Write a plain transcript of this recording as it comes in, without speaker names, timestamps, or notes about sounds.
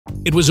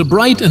It was a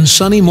bright and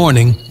sunny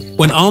morning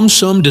when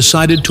AumSum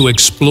decided to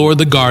explore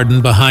the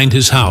garden behind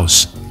his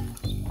house.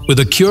 With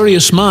a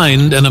curious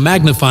mind and a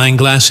magnifying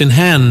glass in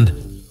hand,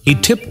 he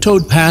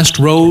tiptoed past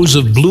rows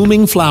of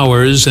blooming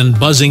flowers and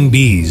buzzing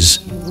bees,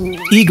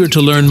 eager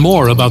to learn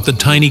more about the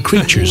tiny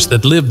creatures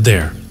that lived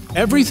there.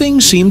 Everything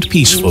seemed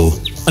peaceful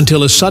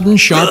until a sudden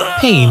sharp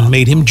pain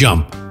made him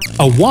jump.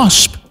 A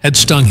wasp had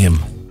stung him.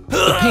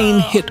 The pain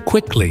hit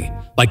quickly,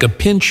 like a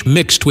pinch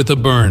mixed with a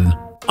burn.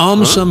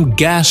 AumSum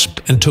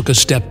gasped and took a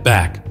step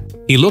back.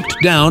 He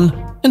looked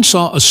down and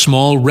saw a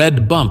small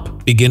red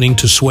bump beginning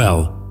to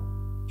swell.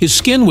 His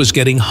skin was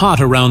getting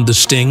hot around the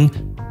sting,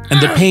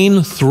 and the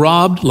pain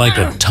throbbed like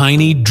a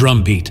tiny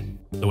drumbeat.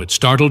 Though it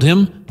startled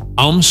him,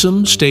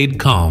 AumSum stayed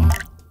calm.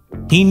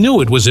 He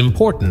knew it was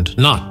important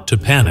not to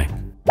panic.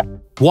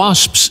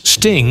 Wasps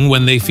sting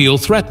when they feel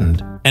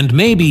threatened, and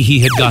maybe he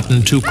had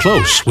gotten too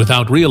close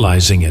without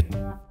realizing it.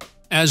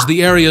 As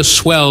the area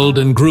swelled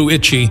and grew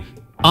itchy,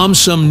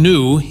 AumSum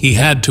knew he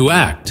had to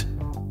act.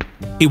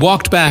 He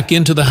walked back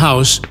into the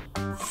house,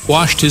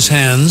 washed his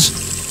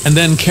hands, and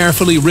then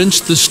carefully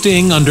rinsed the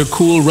sting under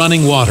cool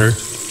running water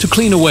to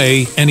clean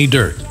away any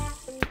dirt.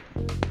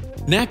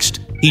 Next,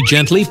 he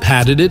gently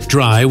patted it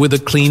dry with a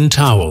clean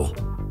towel.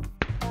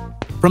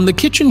 From the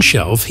kitchen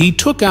shelf, he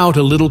took out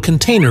a little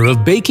container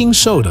of baking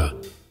soda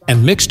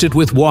and mixed it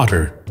with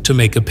water to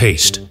make a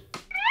paste.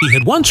 He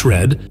had once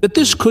read that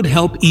this could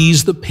help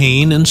ease the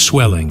pain and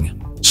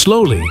swelling.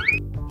 Slowly,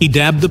 he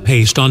dabbed the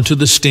paste onto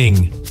the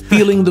sting,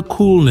 feeling the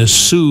coolness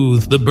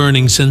soothe the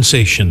burning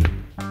sensation.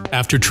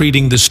 After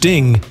treating the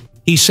sting,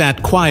 he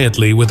sat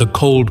quietly with a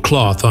cold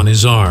cloth on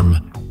his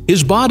arm.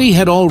 His body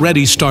had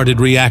already started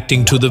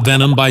reacting to the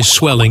venom by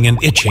swelling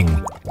and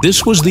itching.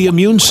 This was the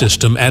immune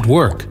system at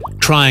work,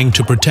 trying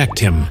to protect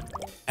him.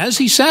 As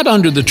he sat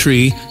under the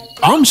tree,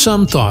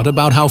 AumSum thought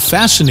about how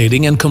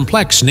fascinating and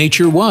complex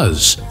nature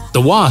was.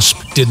 The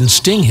wasp didn't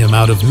sting him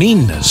out of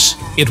meanness.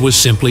 It was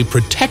simply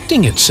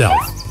protecting itself.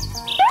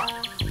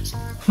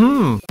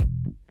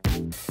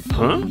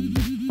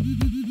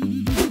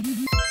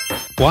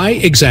 Why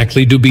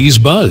exactly do bees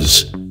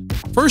buzz?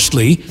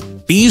 Firstly,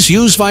 bees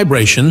use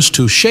vibrations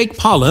to shake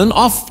pollen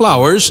off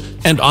flowers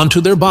and onto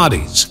their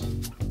bodies.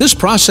 This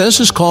process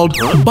is called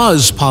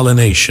buzz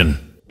pollination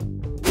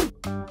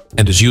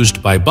and is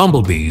used by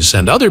bumblebees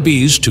and other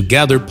bees to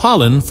gather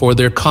pollen for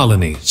their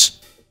colonies.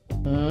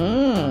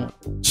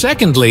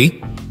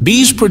 Secondly,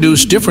 bees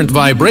produce different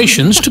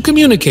vibrations to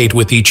communicate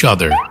with each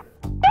other.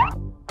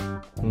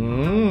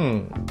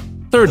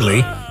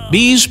 Thirdly,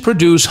 bees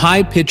produce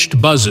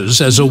high-pitched buzzes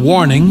as a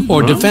warning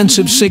or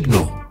defensive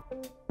signal.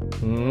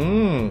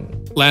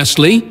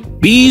 Lastly,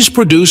 bees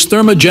produce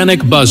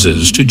thermogenic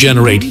buzzes to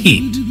generate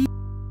heat.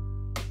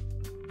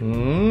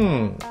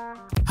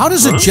 How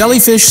does a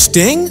jellyfish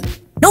sting?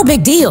 No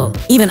big deal.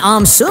 Even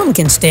AumSum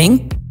can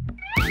sting.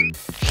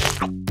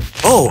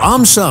 Oh,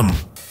 AumSum.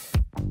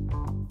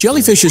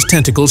 Jellyfish's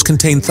tentacles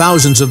contain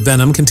thousands of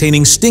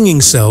venom-containing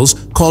stinging cells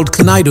called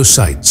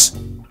cnidocytes.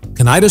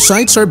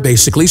 Cnidocytes are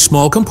basically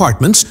small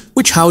compartments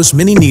which house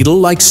mini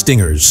needle-like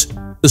stingers.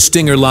 The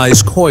stinger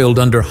lies coiled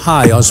under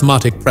high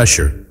osmotic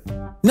pressure.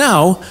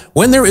 Now,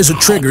 when there is a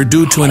trigger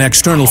due to an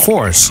external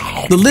force,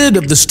 the lid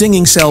of the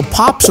stinging cell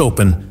pops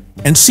open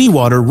and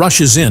seawater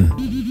rushes in.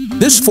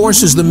 This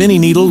forces the mini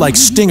needle-like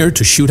stinger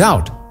to shoot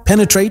out,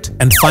 penetrate,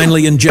 and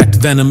finally inject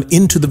venom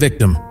into the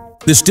victim.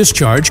 This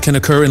discharge can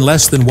occur in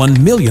less than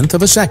 1/1,000,000th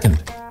of a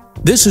second.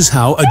 This is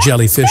how a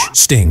jellyfish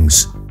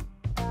stings.